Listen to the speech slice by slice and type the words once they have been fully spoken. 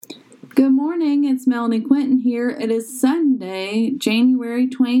Good morning, it's Melanie Quinton here. It is Sunday, January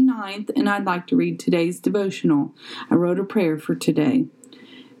 29th, and I'd like to read today's devotional. I wrote a prayer for today.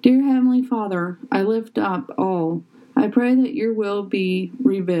 Dear Heavenly Father, I lift up all. I pray that your will be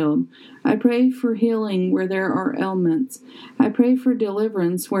revealed. I pray for healing where there are ailments. I pray for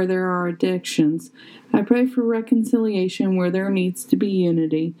deliverance where there are addictions. I pray for reconciliation where there needs to be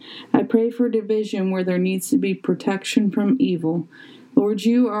unity. I pray for division where there needs to be protection from evil. Lord,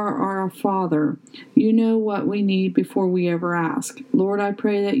 you are our Father. You know what we need before we ever ask. Lord, I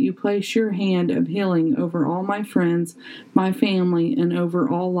pray that you place your hand of healing over all my friends, my family, and over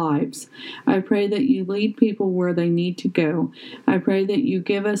all lives. I pray that you lead people where they need to go. I pray that you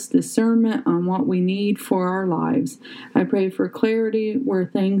give us discernment on what we need for our lives. I pray for clarity where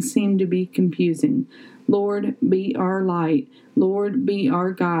things seem to be confusing. Lord, be our light. Lord, be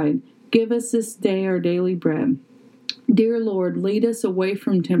our guide. Give us this day our daily bread. Dear Lord, lead us away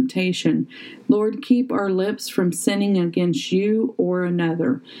from temptation. Lord, keep our lips from sinning against you or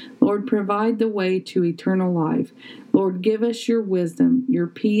another. Lord, provide the way to eternal life. Lord, give us your wisdom, your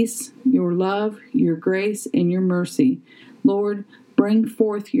peace, your love, your grace, and your mercy. Lord, bring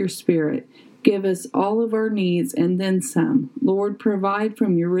forth your Spirit. Give us all of our needs and then some. Lord, provide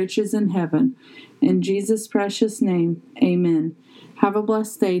from your riches in heaven. In Jesus' precious name, amen. Have a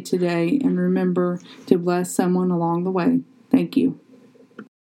blessed day today, and remember to bless someone along the way. Thank you.